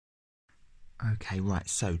Okay, right,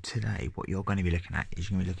 so today what you're going to be looking at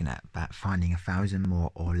is you're going to be looking at about finding 1,000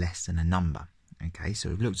 more or less than a number. Okay, so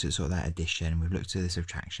we've looked at sort of that addition, we've looked at the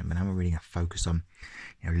subtraction, but now we're really going to focus on,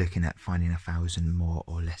 looking at finding 1,000 more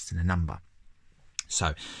or less than a number.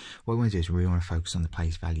 So what we want to do is we really want to focus on the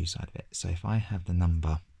place value side of it. So if I have the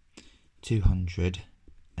number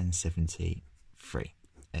 273,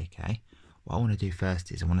 okay, what I want to do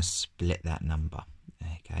first is I want to split that number.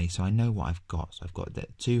 Okay, so I know what I've got. So I've got the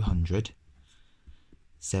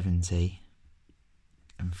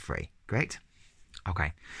 273, correct?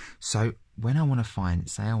 Okay, so when I want to find,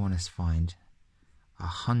 say I want to find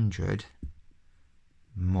 100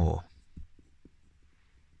 more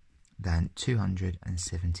than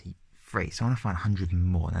 273. So I want to find 100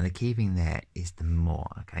 more. Now the key thing there is the more,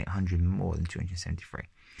 okay, 100 more than 273.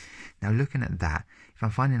 Now looking at that, if I'm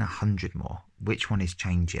finding 100 more, which one is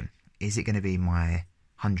changing? Is it going to be my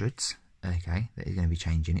hundreds, okay, that is going to be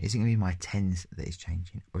changing? Is it going to be my tens that is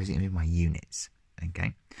changing? Or is it going to be my units,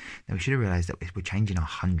 okay? Now we should have realised that we're changing our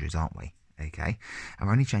hundreds, aren't we, okay? And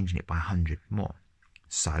we're only changing it by 100 more.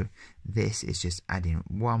 So this is just adding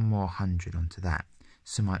one more 100 onto that.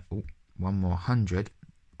 So one more 100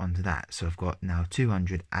 onto that. So I've got now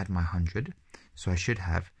 200, add my 100. So I should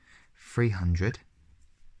have 300.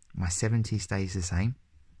 My 70 stays the same,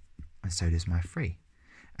 and so does my 3.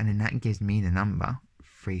 And then that gives me the number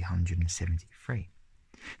 373.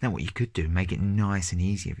 Now what you could do, make it nice and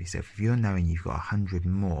easy for yourself. If you're knowing you've got 100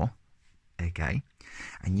 more, okay,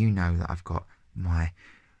 and you know that I've got my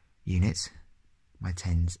units, my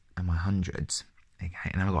tens and my hundreds,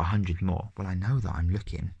 okay, and I've got 100 more, well, I know that I'm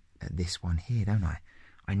looking at this one here, don't I?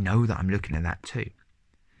 I know that I'm looking at that too.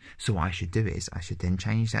 So what I should do is I should then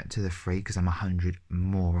change that to the 3 because I'm 100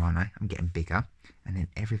 more, aren't I? I'm getting bigger, and then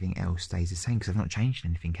everything else stays the same because I've not changed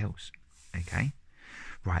anything else, okay?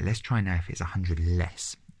 Right, let's try now if it's 100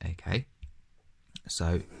 less, okay?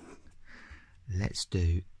 So let's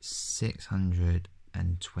do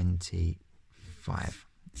 625,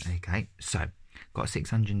 okay? So got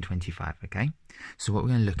 625, okay? So what we're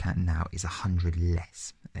going to look at now is 100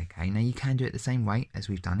 less, okay? Now you can do it the same way as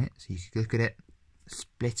we've done it. So you can look at it,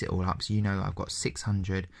 split it all up. So you know I've got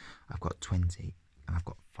 600, I've got 20, and I've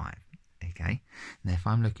got 5, okay? Now if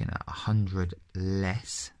I'm looking at 100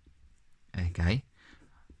 less, okay,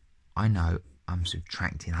 I know I'm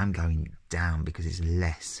subtracting, I'm going down because it's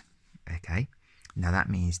less, okay? Now that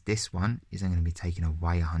means this one is going to be taking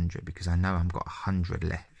away 100 because I know I've got 100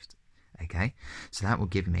 left, okay? So that will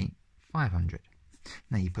give me 500.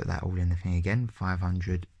 Now you put that all in the thing again,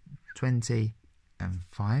 500, 20 and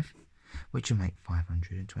 5, which will make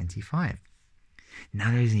 525.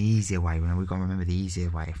 Now there's an easier way. We've got to remember the easier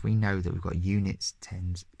way. If we know that we've got units,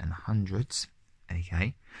 tens and hundreds,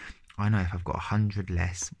 okay, I know if I've got 100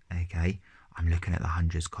 less, okay, I'm looking at the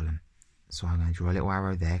hundreds column. So I'm going to draw a little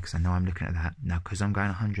arrow there because I know I'm looking at that. Now because I'm going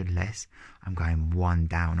 100 less, I'm going 1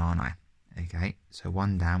 down, aren't I? Okay, so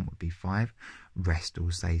 1 down would be 5, rest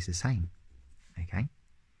all stays the same, okay?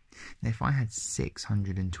 Now if I had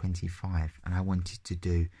 625 and I wanted to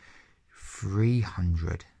do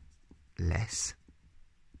 300 less,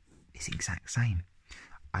 it's the exact same.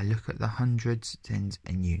 I look at the hundreds, tens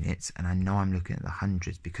and units, and I know I'm looking at the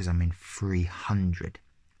hundreds because I'm in 300,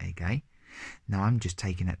 okay? Now I'm just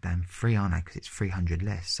taking it down 3, aren't I? Because it's 300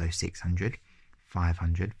 less, so 600,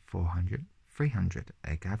 500, 400, 300,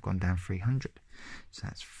 okay? I've gone down 300, so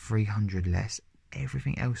that's 300 less.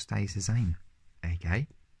 Everything else stays the same, okay?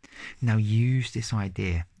 Now use this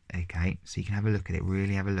idea, okay? So you can have a look at it,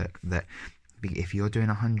 really have a look, that if you're doing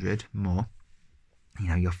 100 more,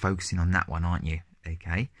 you're focusing on that one, aren't you?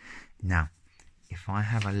 Okay, now if I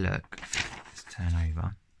have a look, let's turn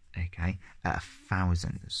over, okay, at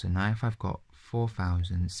 1,000. So now if I've got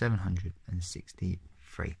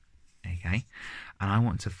 4,763, okay, and I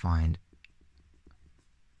want to find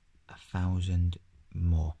 1,000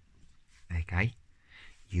 more, okay,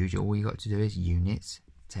 all you got to do is units,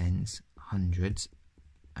 tens, hundreds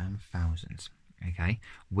and thousands, okay?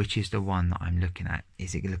 Which is the one that I'm looking at?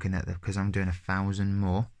 Is it looking at because I'm doing 1,000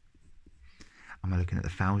 more, am I looking at the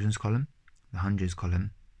thousands column, the hundreds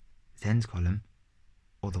column, the tens column,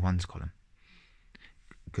 or the ones column?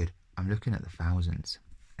 Good, I'm looking at the thousands,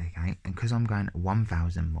 okay? And because I'm going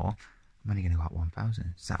 1,000 more, I'm only going to go up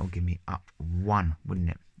 1,000, so that will give me up 1, wouldn't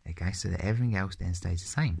it? Okay, so that everything else then stays the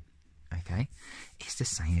same, okay? It's the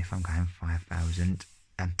same if I'm going 5,000,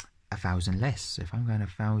 1,000 less. So if I'm going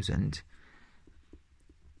 1,000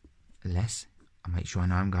 less, I'll make sure I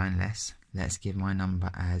know I'm going less. Let's give my number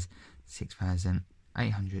as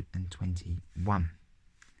 6,821.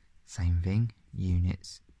 Same thing,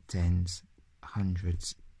 units, tens,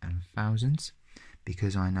 hundreds and thousands.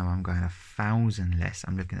 because I know I'm going 1,000 less,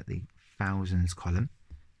 I'm looking at the thousands column.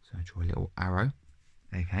 So I draw a little arrow,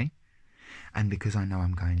 okay? And because I know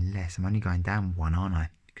I'm going less, I'm only going down 1, aren't I?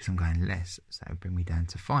 Because I'm going less, so that would bring me down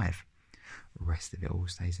to 5. The rest of it all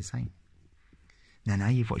stays the same. Now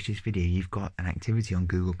you've watched this video, you've got an activity on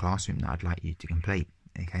Google Classroom that I'd like you to complete.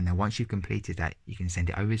 Okay, now once you've completed that, you can send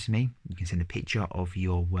it over to me. You can send a picture of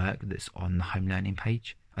your work that's on the home learning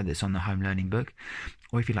page, or that's on the home learning book,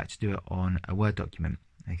 or if you'd like to do it on a Word document.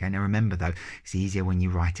 Okay, now remember though, it's easier when you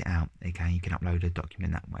write it out. Okay, you can upload a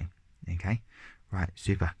document that way. Okay, right,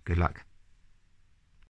 super, good luck.